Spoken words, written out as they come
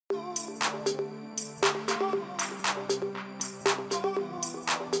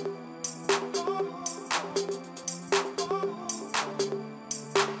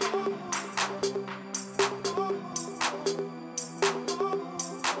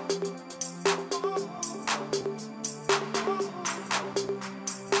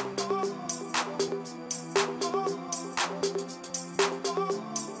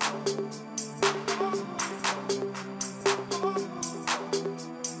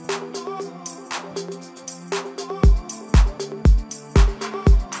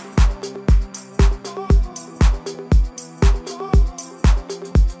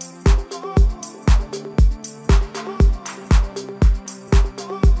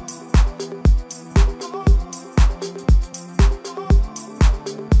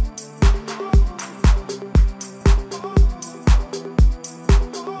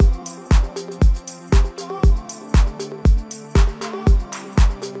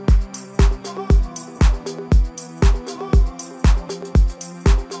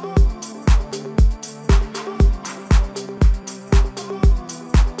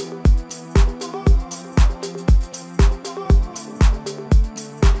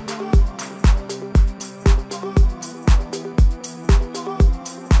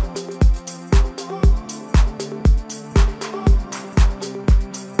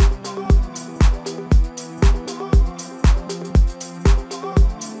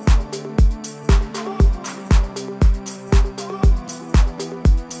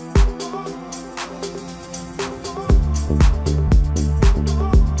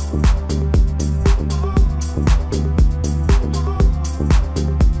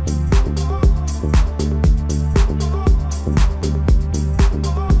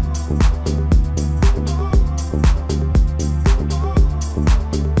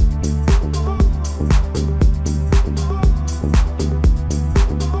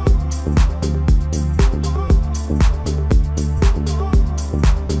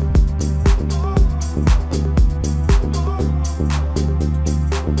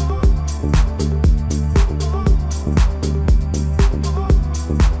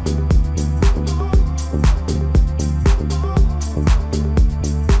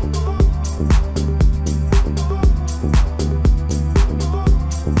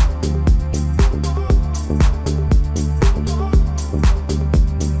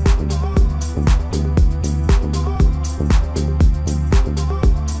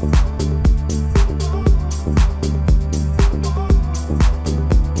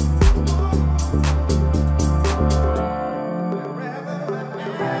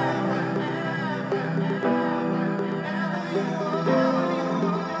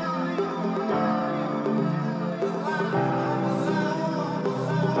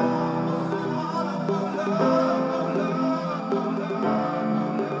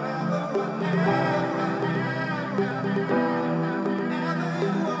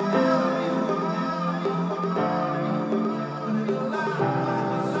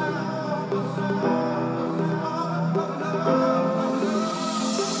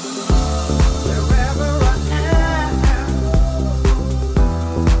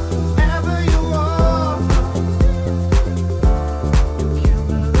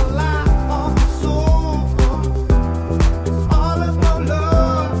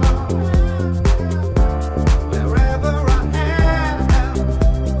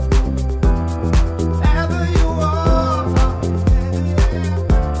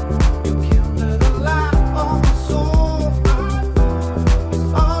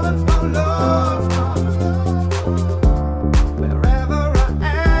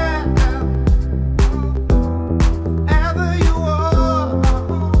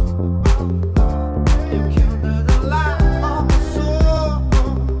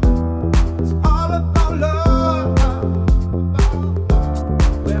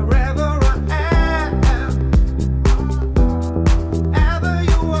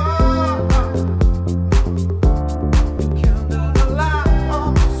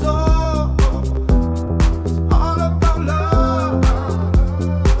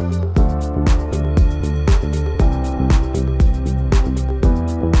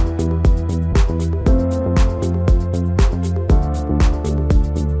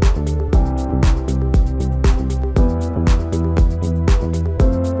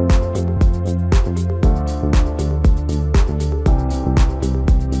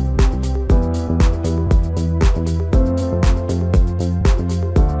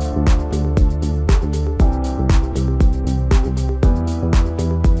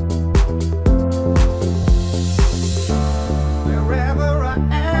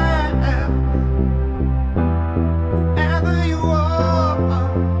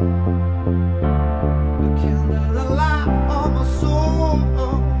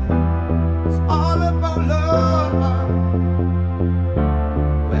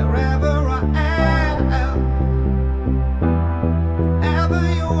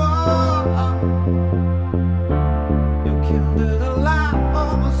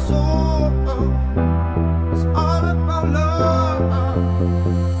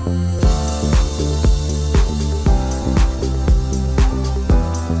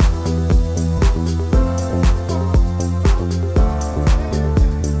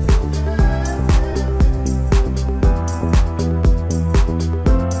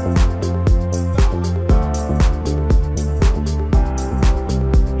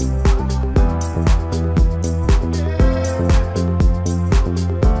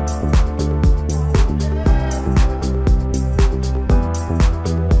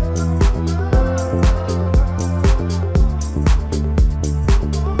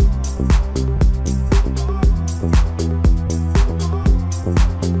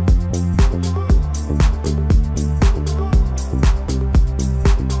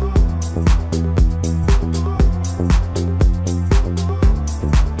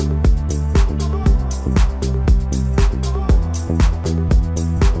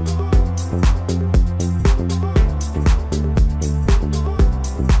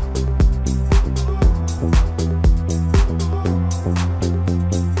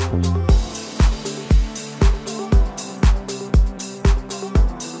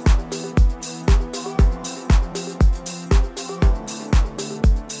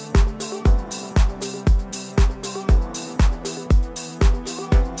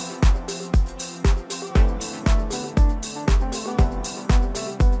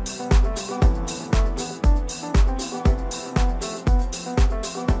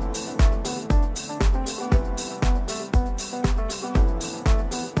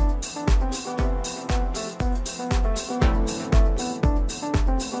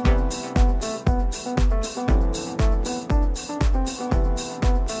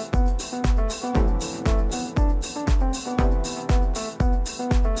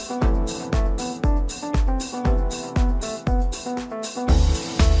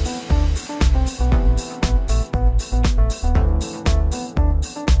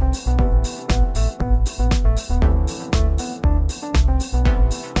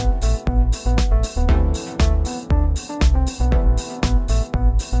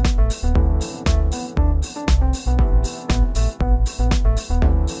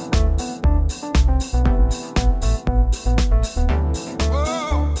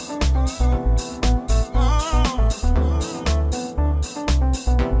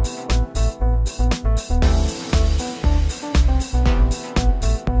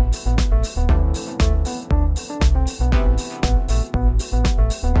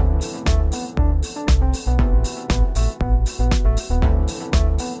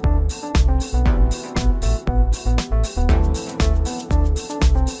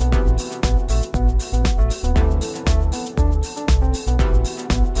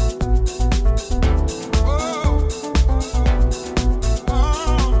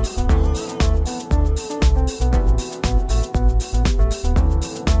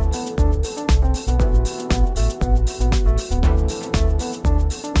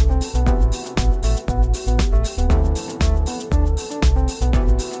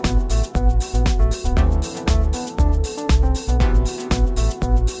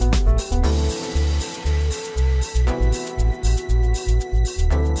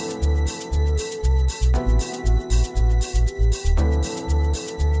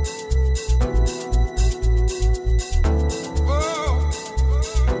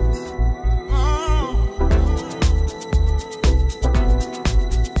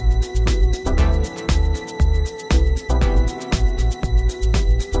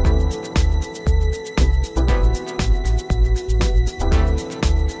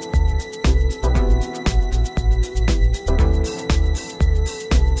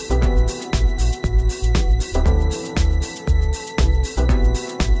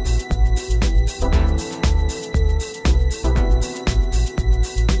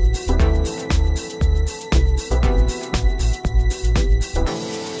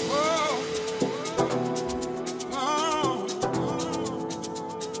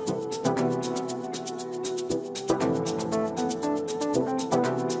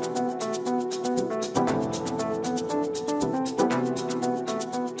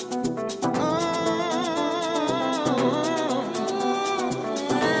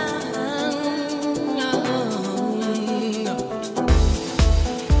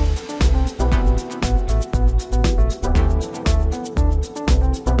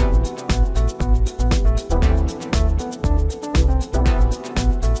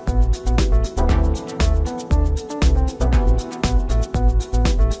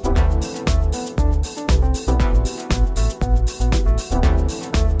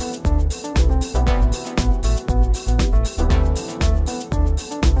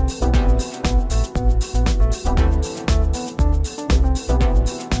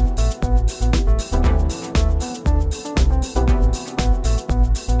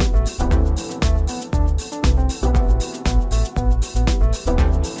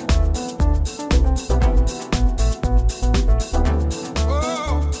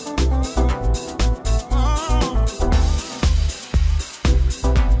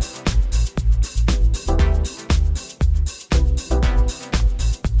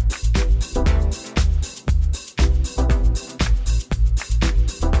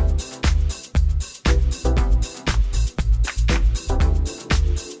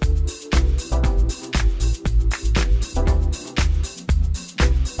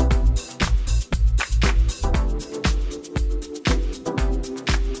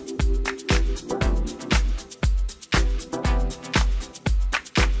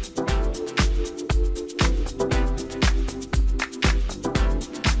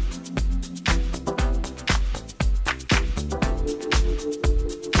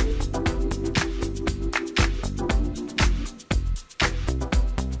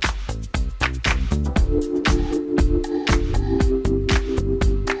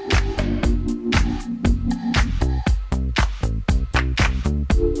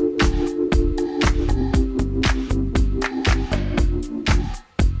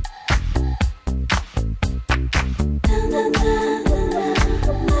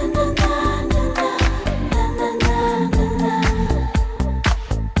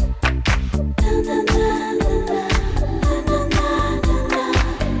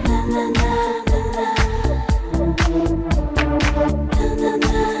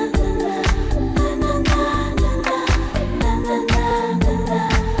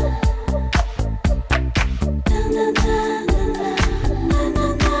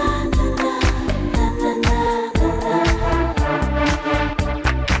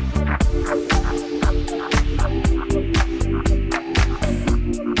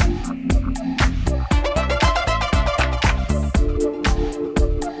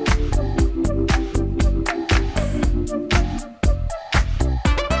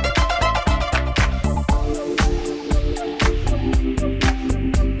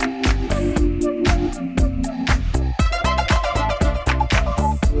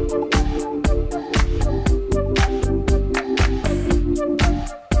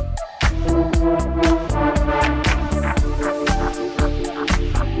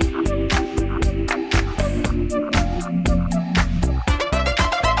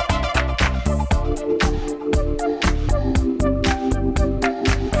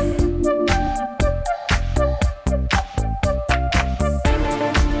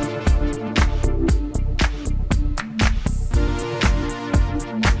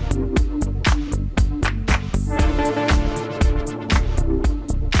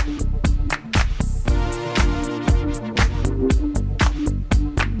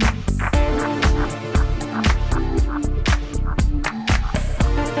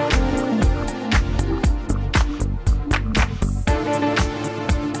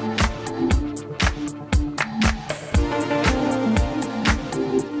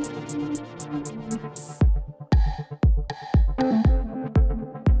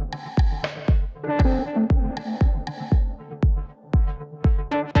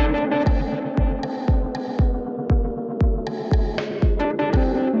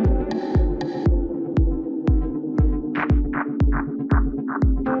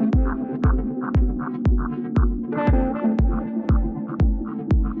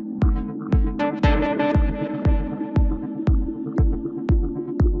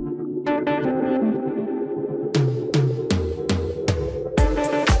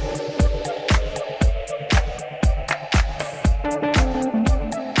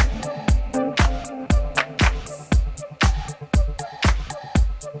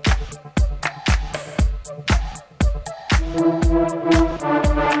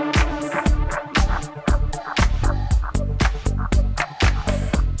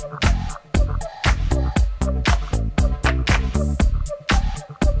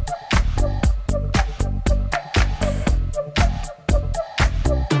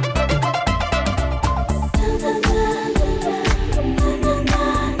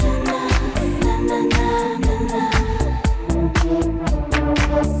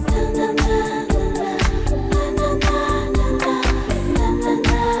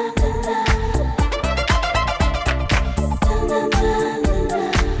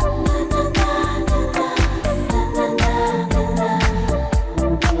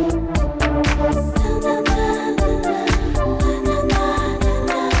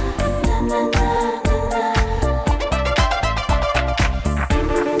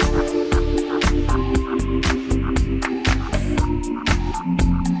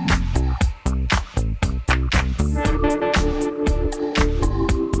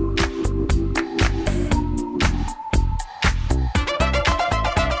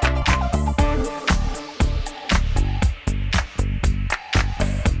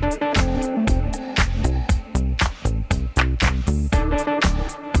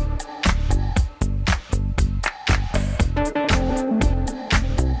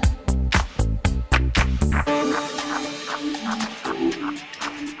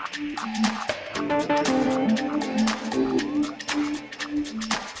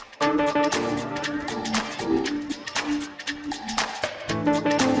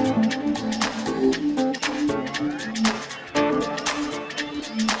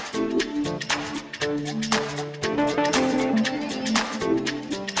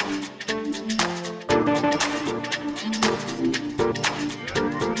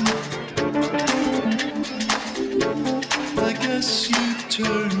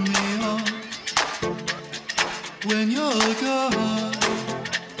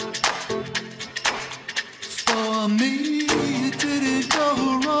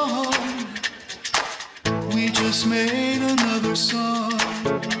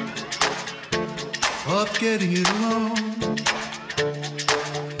getting it alone,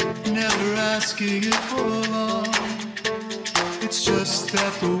 never asking it for long. It's just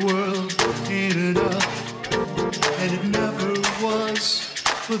that the world ain't enough, and it never was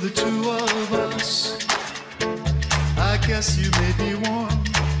for the two of us. I guess you made me warm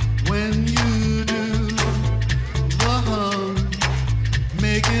when you do the hum,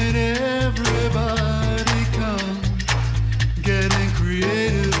 making everybody come, getting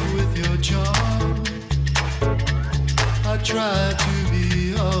creative with your charm. I tried to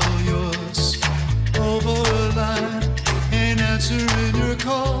be all yours over a line, ain't answering your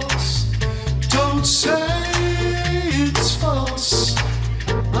calls. Don't say it's false,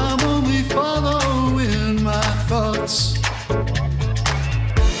 I'm only following my thoughts.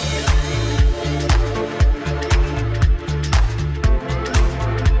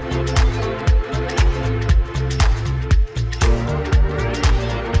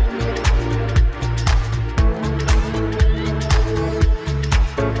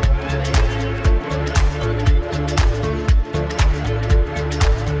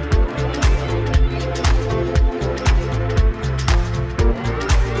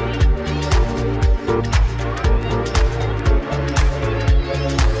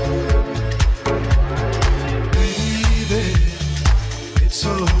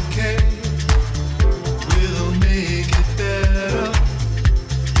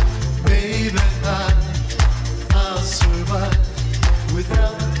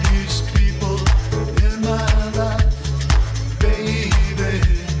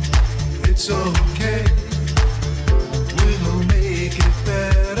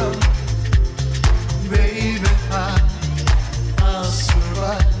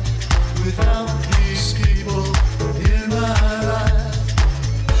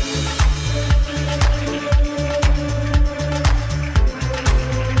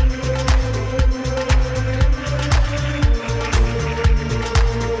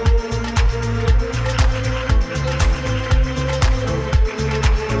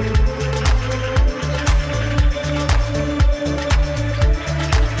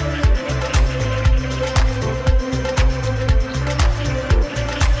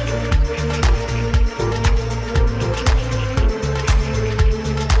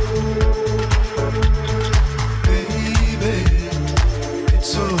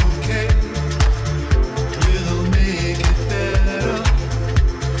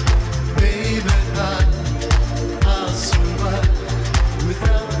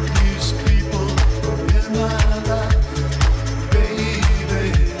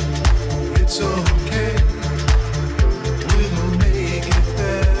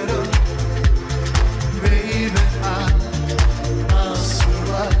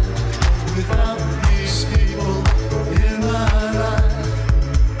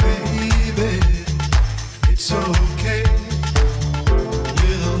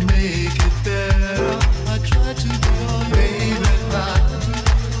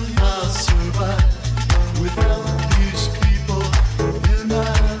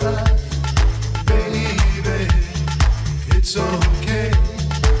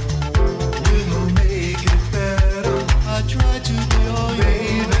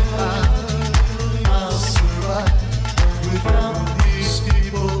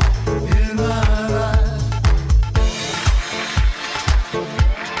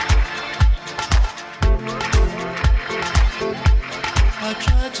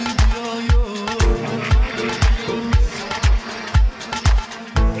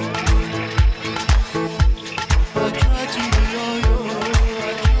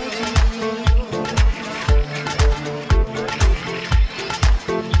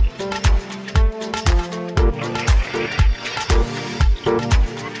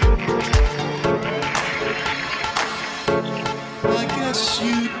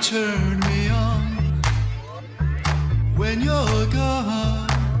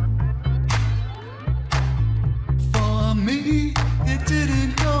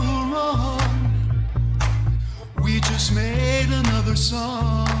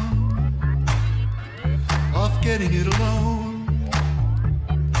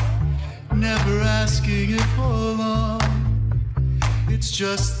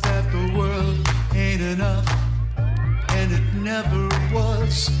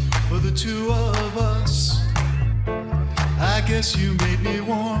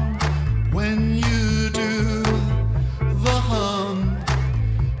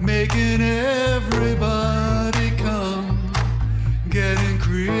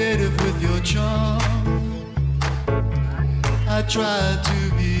 Tried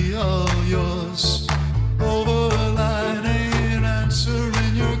to be all yours over a line, ain't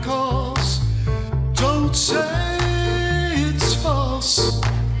answering your calls. Don't Don't say it's false.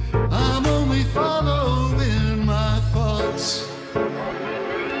 I'm only following my thoughts.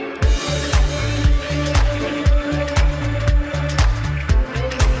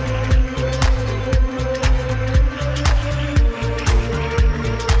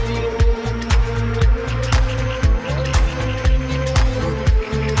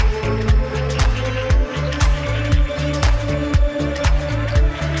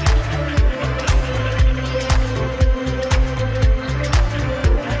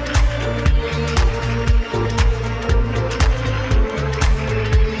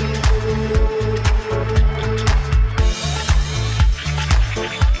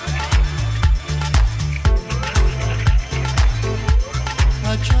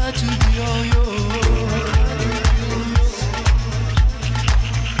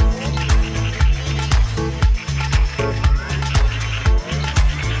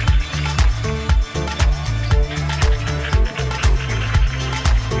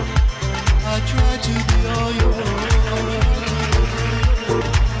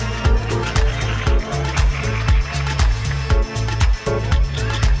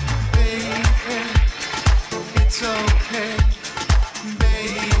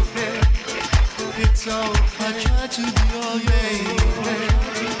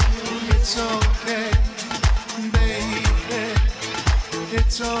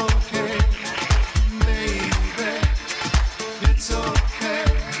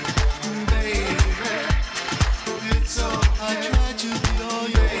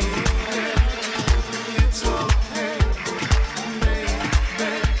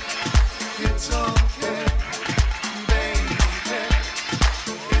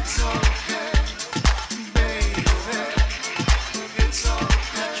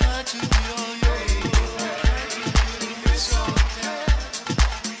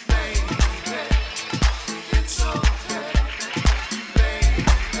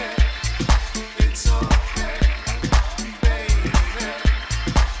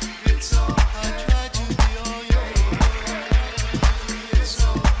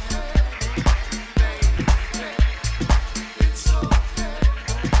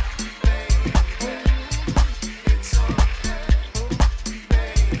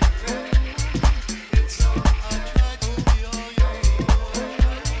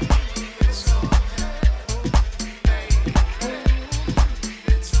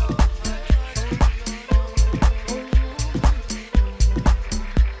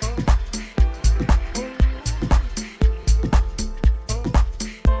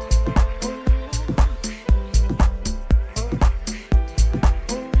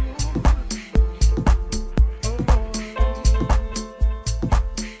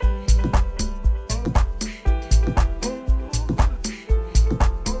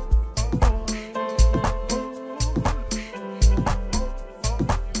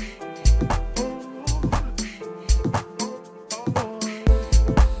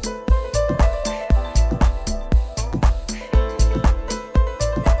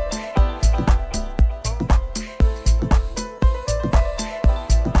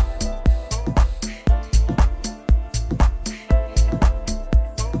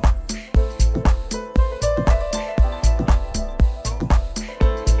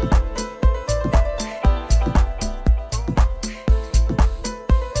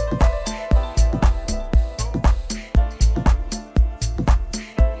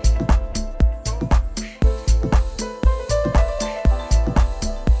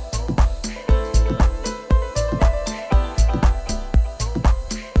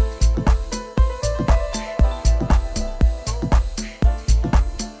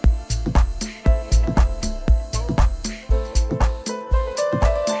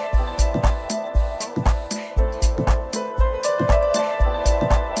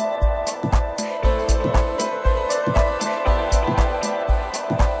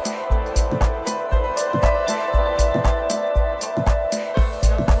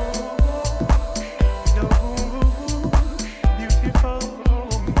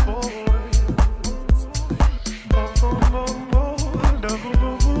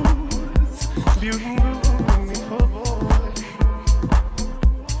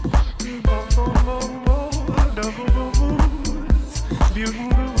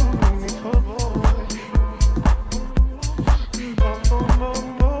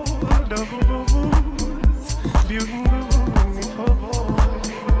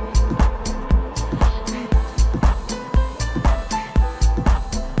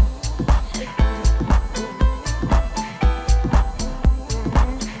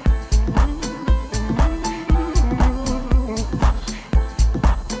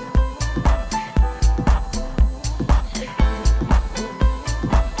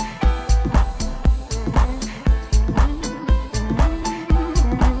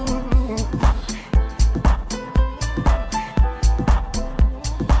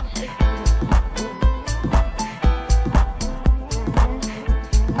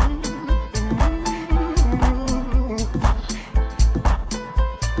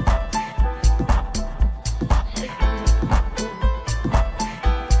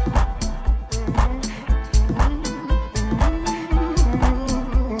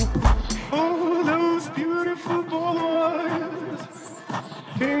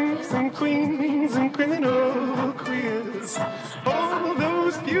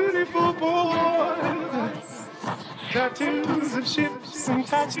 and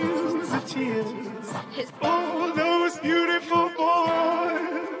tattoos of tears. All those beautiful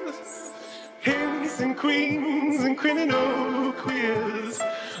boys, kings and queens and criminal queers.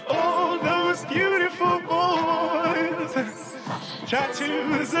 All those beautiful boys,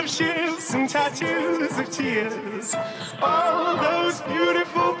 tattoos of ships and tattoos of tears. All those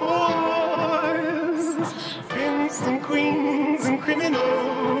beautiful boys, kings and queens and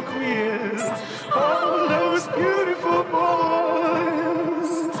criminal queers. All those beautiful boys,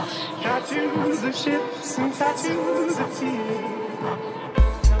 tattoos of ships and tattoos of tears.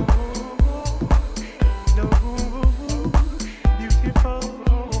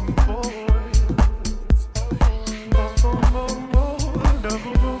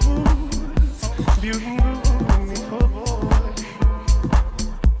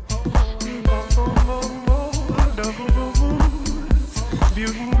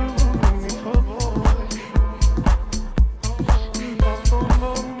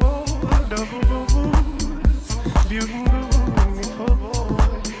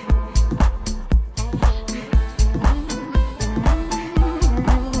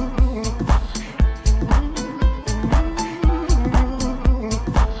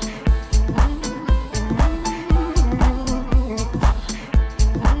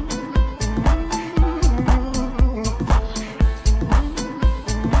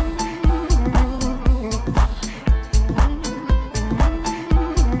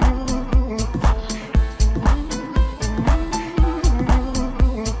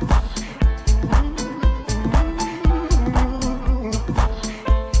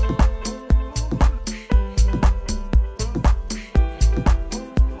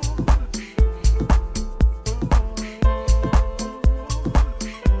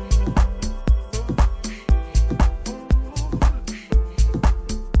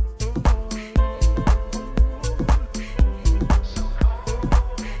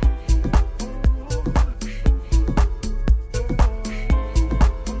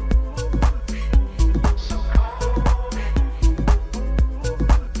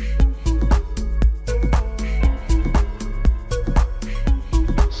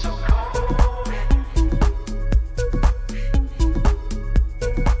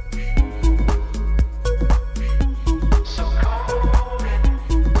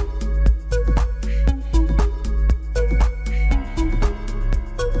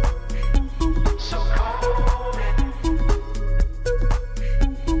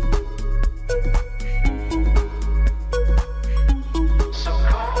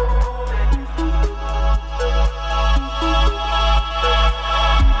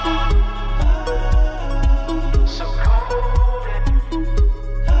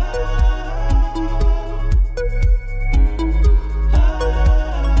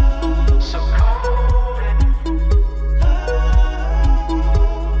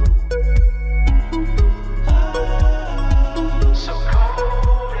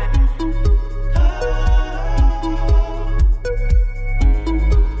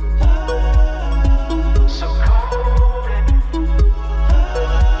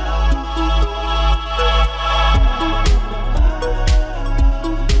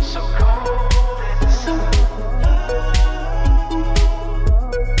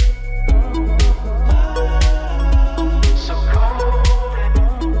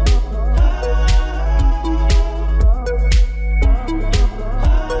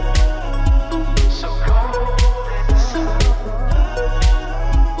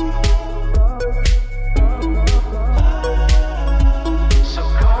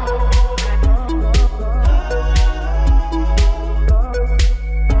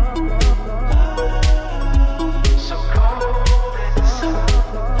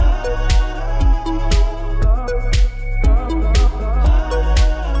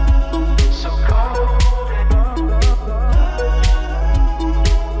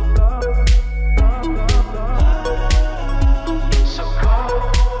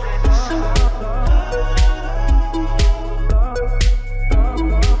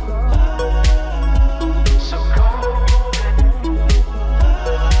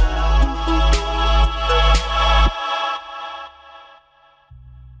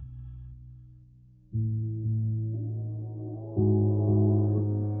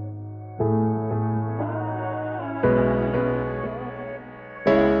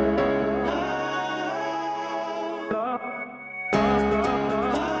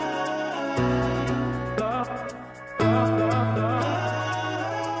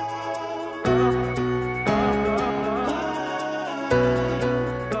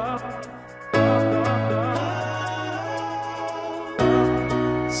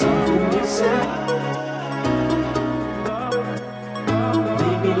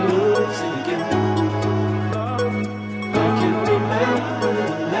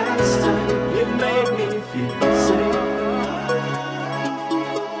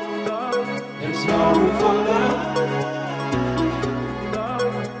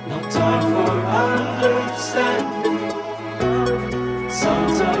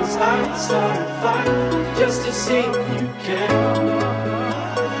 start a fight just to see if you care.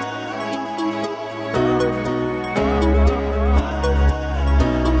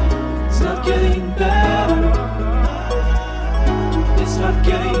 It's not getting better. It's not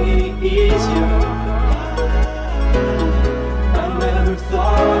getting any easier. I never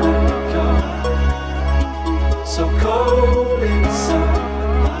thought it would come so cold inside.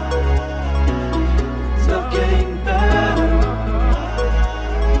 It's not getting better.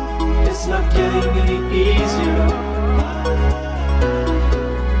 It's not getting any easier.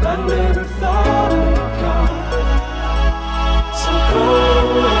 I never thought it would come so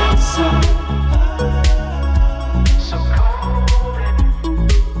cold inside. So cold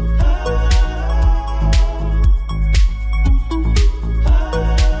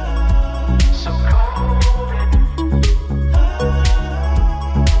so cold.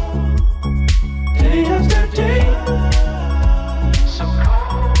 Day after day, so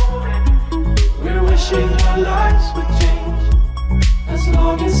cold. We're wishing our lives would change. As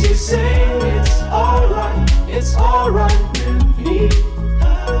long as you say it's alright with me.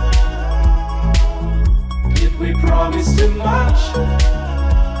 Did we promise too much?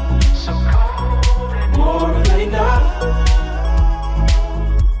 So cold. More than enough.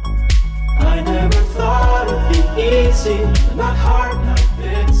 I never thought it'd be easy, not hard like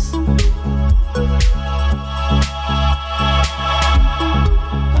this.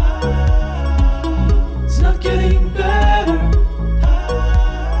 It's not getting better.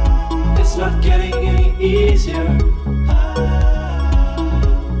 It's not getting any easier.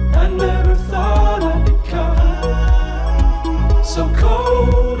 I never thought I'd become so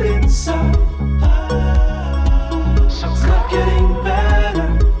cold inside. It's not getting better.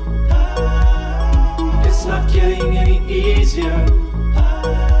 It's not getting any easier.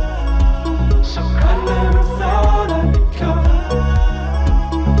 I never thought I'd become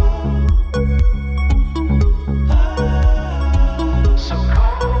so cold.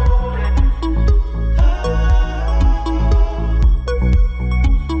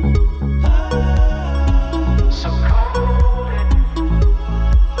 So cold.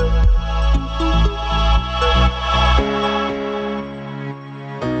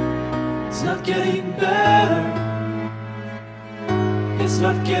 It's not getting better. It's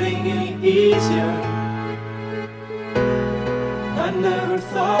not getting any easier. I never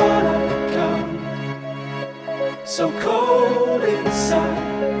thought I'd become so cold inside.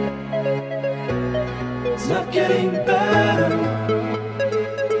 It's not getting better.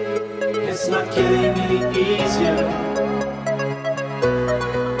 It's not getting any easier.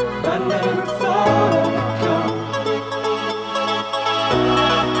 I never thought I'd become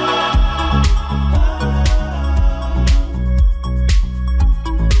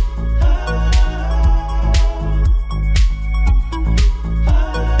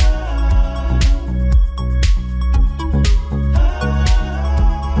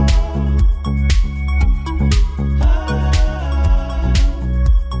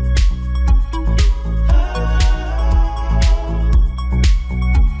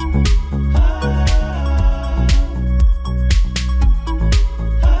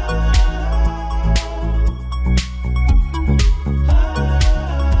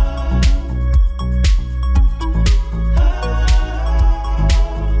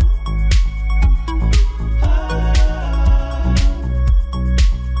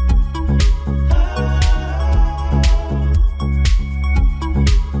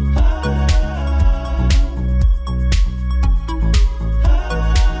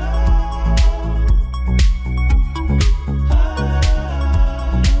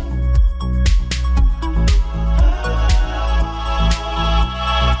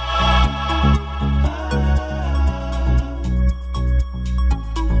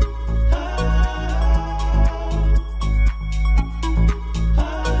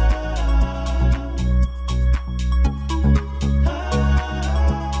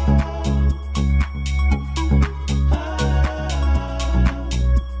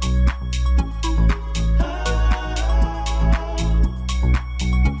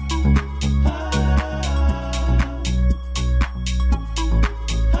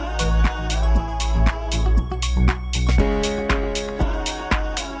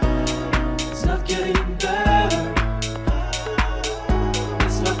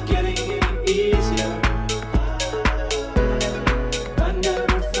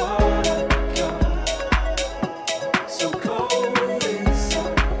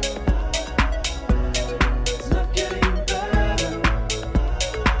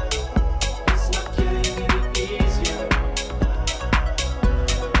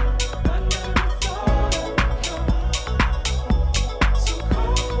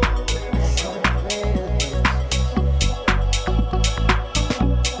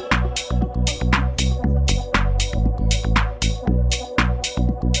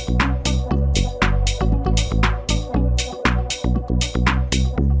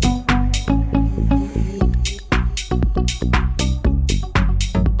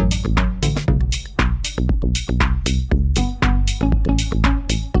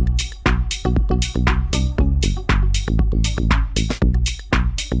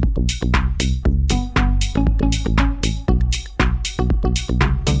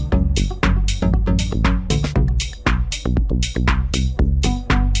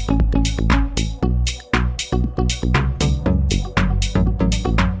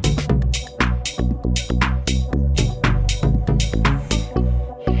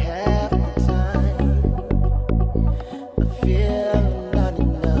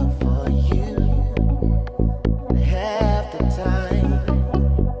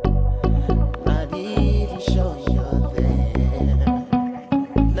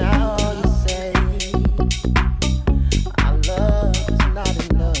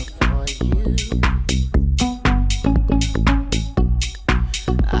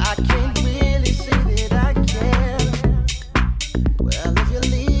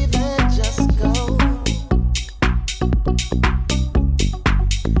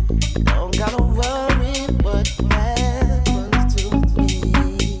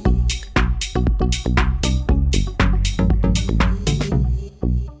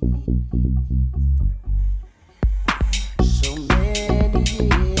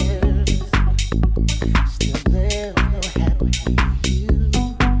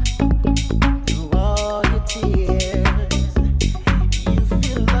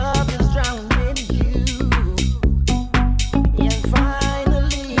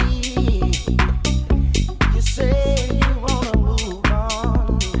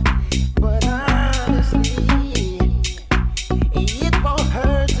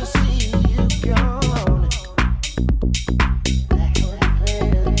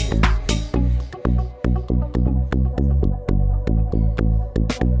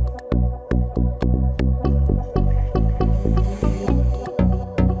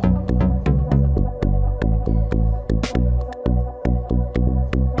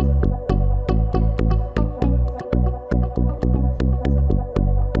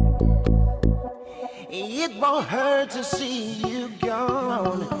won't hurt to see you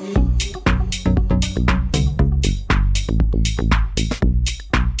gone.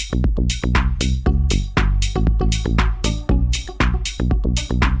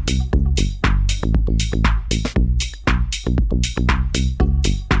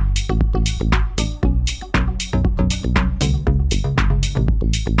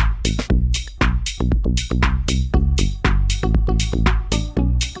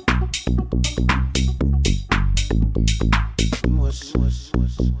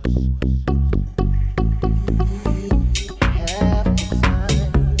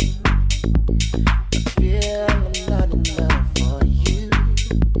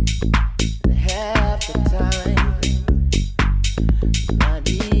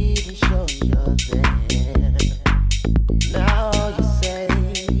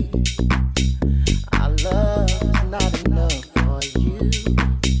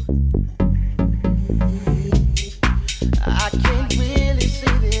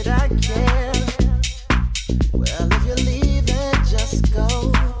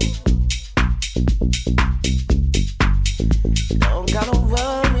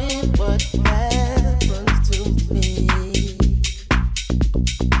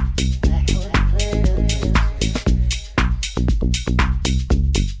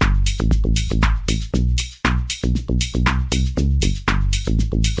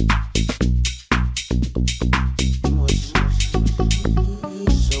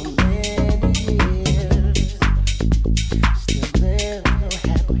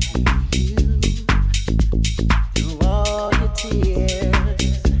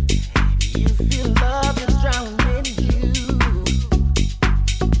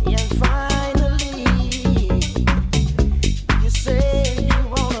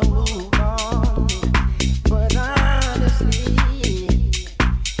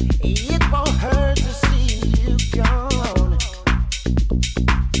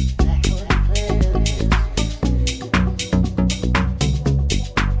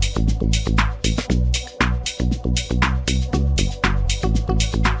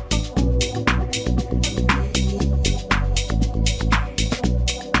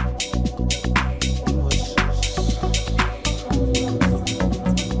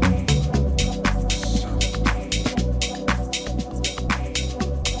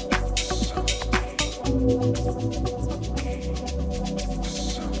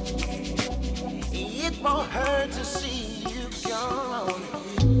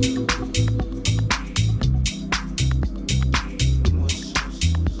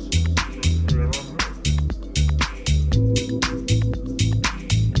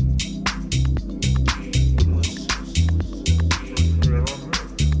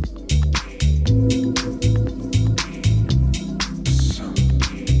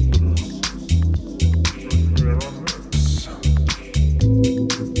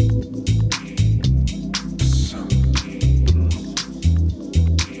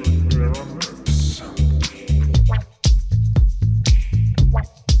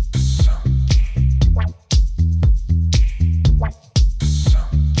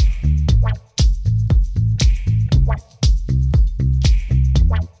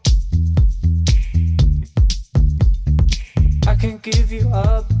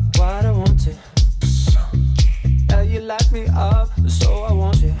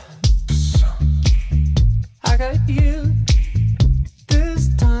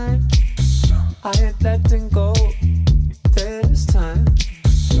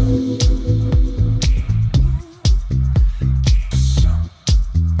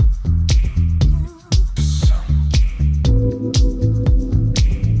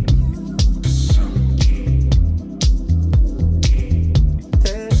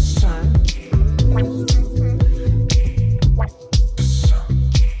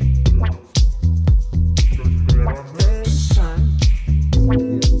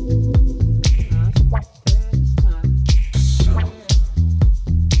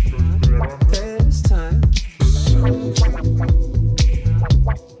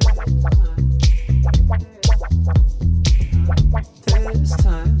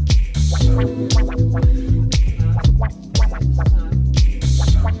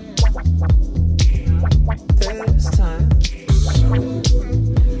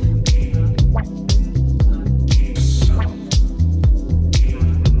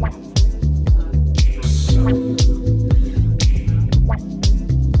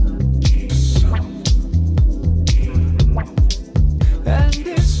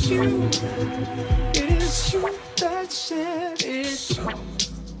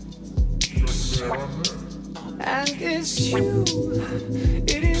 And it's you,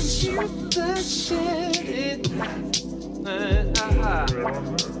 it is you that said it. I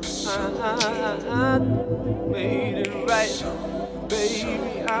made it right,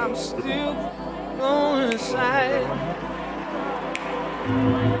 baby. I'm still going inside.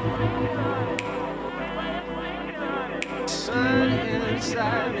 Sun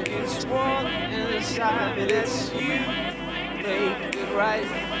inside me, it's warm inside me. That's you, make it right,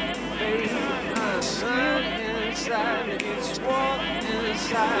 baby. Sun inside me, it's warm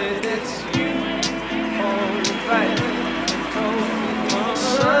inside me. That's you, alright.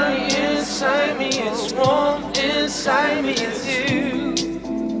 Sun inside me, it's warm inside me. It's you,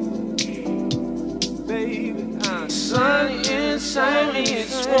 baby. Sun inside me,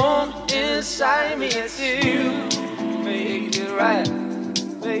 it's warm inside me. It's you. Make it right,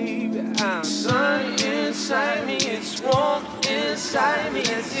 baby. I'm sun inside me, it's warm inside me.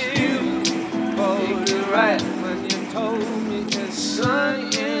 It's you. Make it right when you told me it's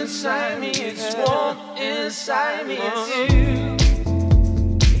sun inside me, it's warm inside me. It's you.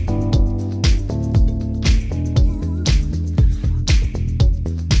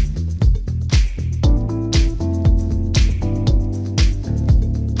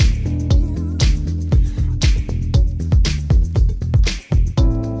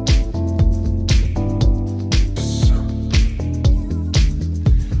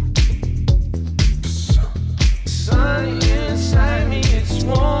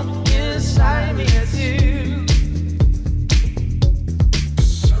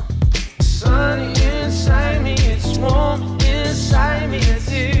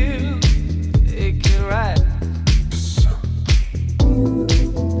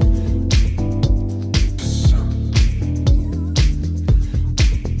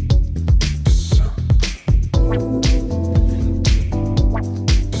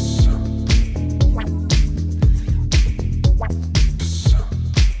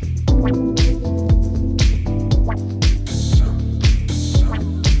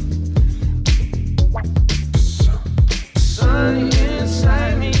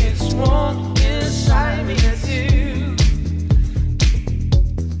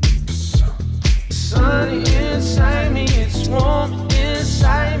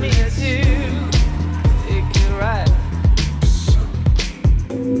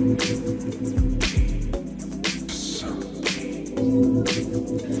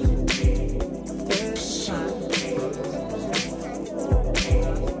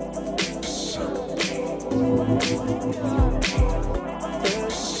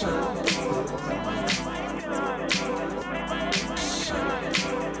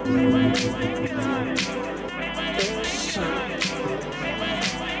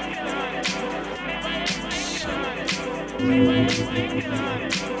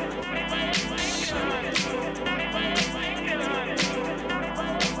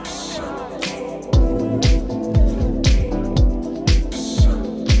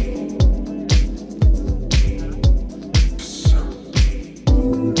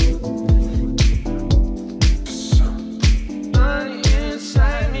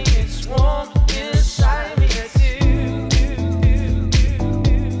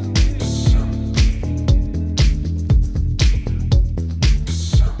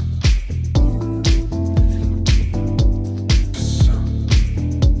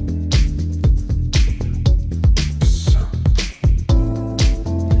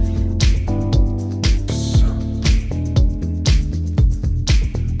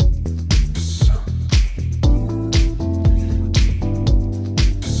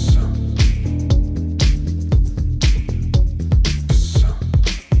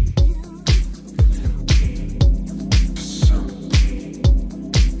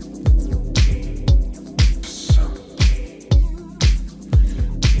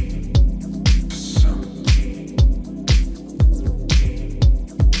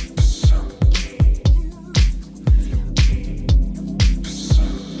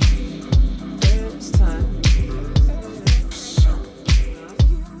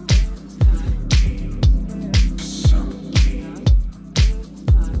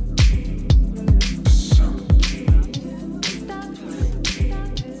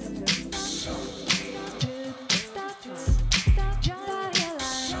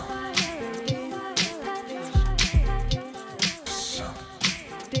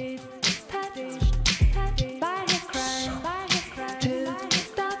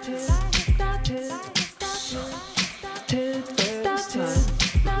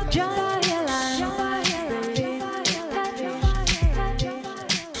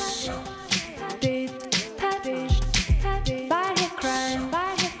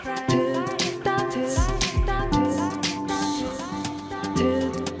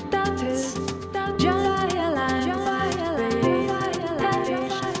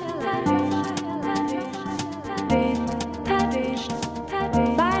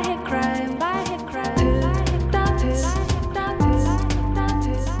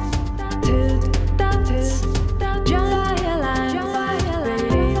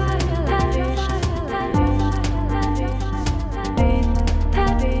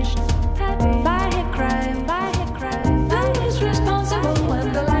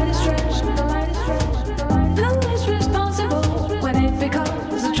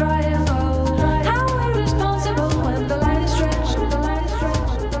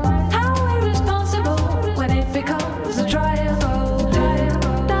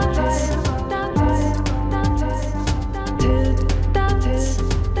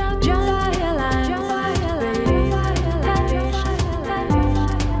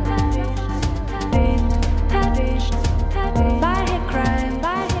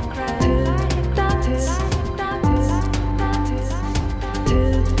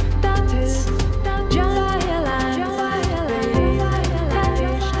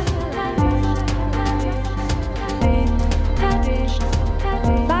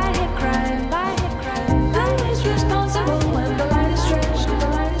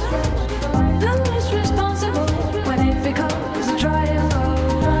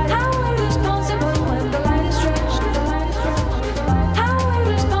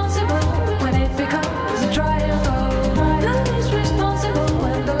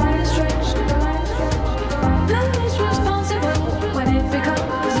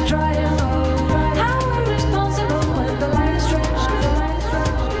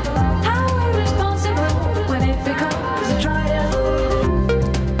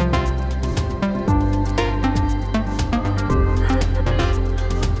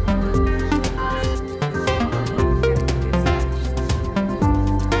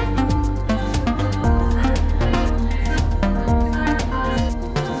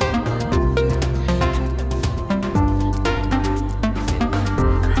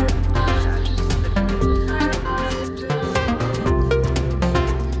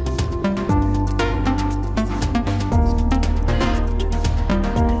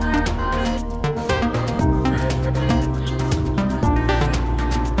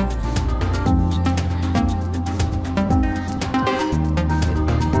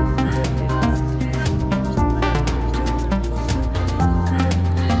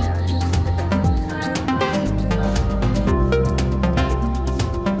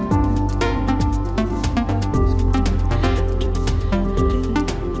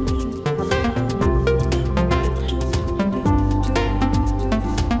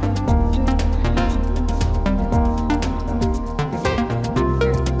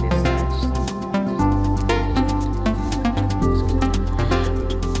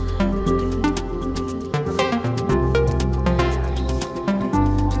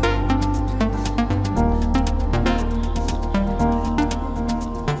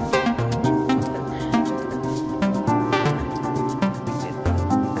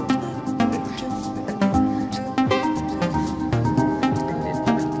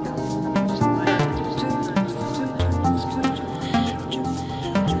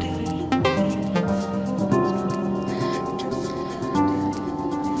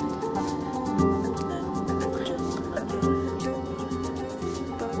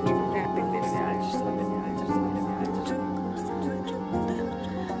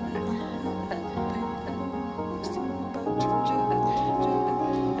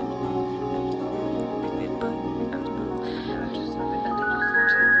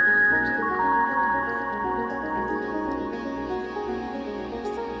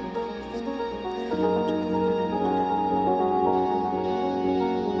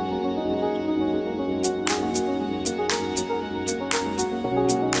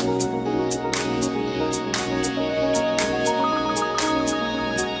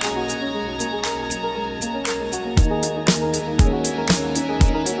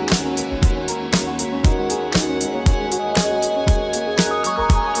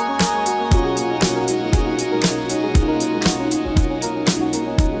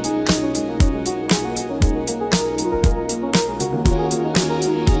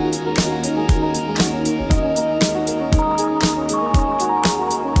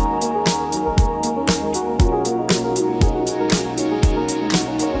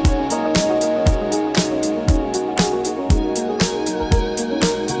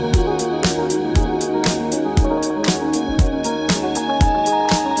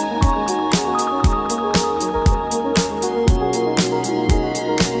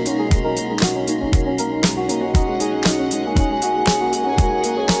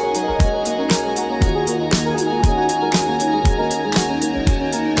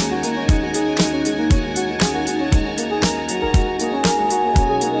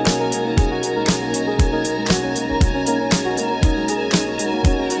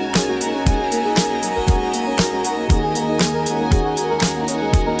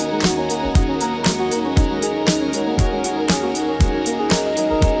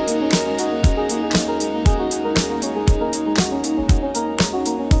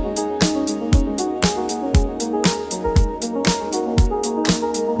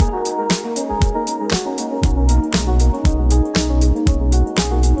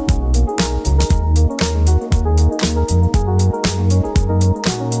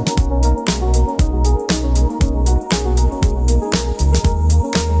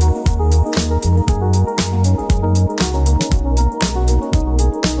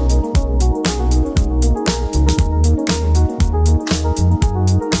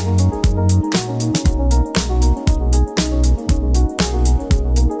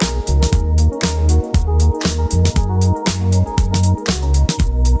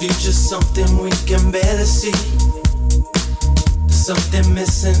 future's something we can barely see. There's something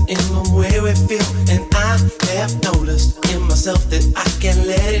missing in the way we feel, and I have noticed in myself that I can't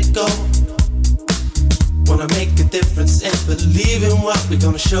let it go. Wanna make a difference and believe in what we're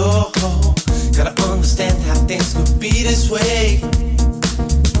gonna show. Gotta understand how things could be this way.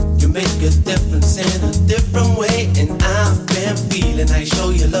 You make a difference in a different way, and I've been feeling how you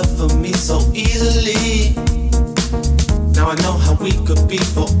show your love for me so easily. Now I know how we could be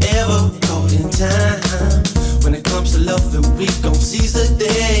forever caught in time. When it comes to loving, we gon' seize the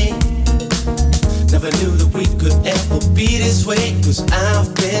day. Never knew that we could ever be this way, 'cause I've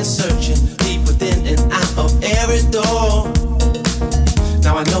been searching deep within and out of every door.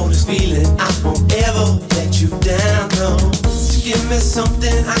 Now I know this feeling, I won't ever let you down, no. Give me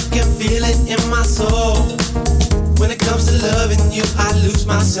something, I can feel it in my soul. When it comes to loving you, I lose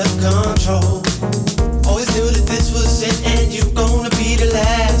my self-control. Always knew that this was it and you gonna be the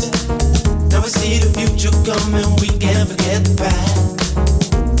last. Now we see the future coming, we can't forget the past.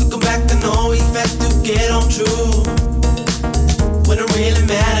 Looking back to know we had to get on true. When it really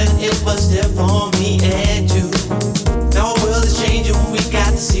mattered, it was there for me and you. Now our world is changing, we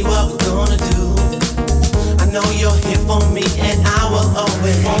got to see what we're gonna do. I know you're here for me and I will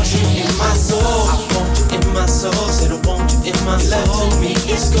always want you in my soul. I want you in my soul, said I want you in my soul. Love to me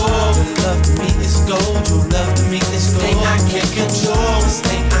is gold, your love to me is gold. Your love to me is gold. Thing I can't control, this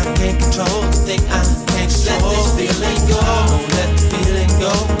thing I can't control, this thing I can't control. Let this feeling go, don't let the feeling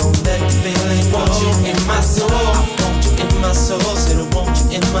go, don't let the feeling go. Want you in my soul, I want you in my soul, said I want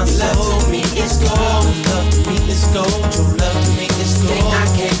you in my soul. Your love to me is gold, your love to me is gold. Your love to me is gold. Thing I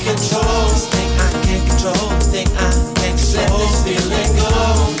can't control, this thing I can't control, this thing I can't control. Let this feeling go,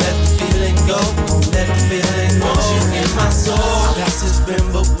 don't let the feeling go, don't let the feeling go. Want you in my soul. Past has been,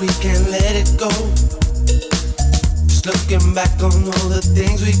 but we can't let it go. Just looking back on all the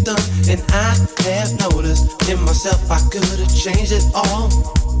things we've done, and I have noticed in myself I could have changed it all.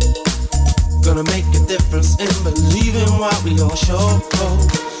 Gonna make a difference and believe in what we all show.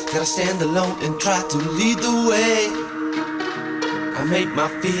 Gotta stand alone and try to lead the way. I make my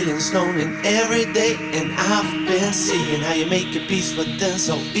feelings known in every day, and I've been seeing how you make your peace with them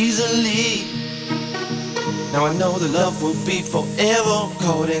so easily. Now I know the love will be forever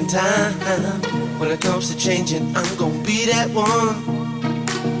caught in time. When it comes to changing, I'm gonna be that one.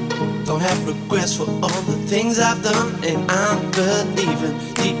 Don't have regrets for all the things I've done, and I'm believing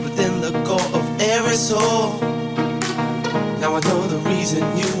deep within the core of every soul. Now I know the reason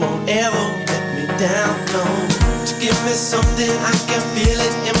you won't ever let me down, no. To give me something, I can feel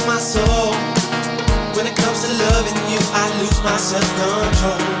it in my soul. When it comes to loving you, I lose my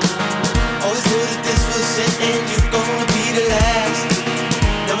self-control. Always knew that this was it and you're gonna be the last.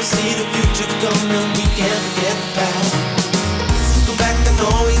 Now we see the future coming, we can't forget the past. Go back to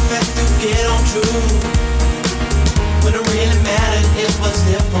know we had to get on true. When it really mattered, it was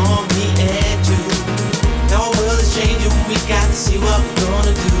there for me and you. Now our world is changing, we got to see what we're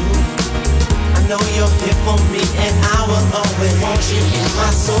gonna do. I know you're here for me and I will always want you in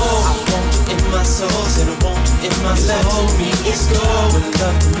my soul. I want you in my soul, said I want you in my soul. Love to me is gold, when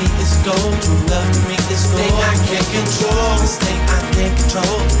love to me is gold. True love to me is gold. Thing I can't control, this thing I can't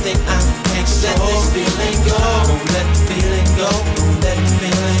control, this thing I can't control. Let this feeling go, don't let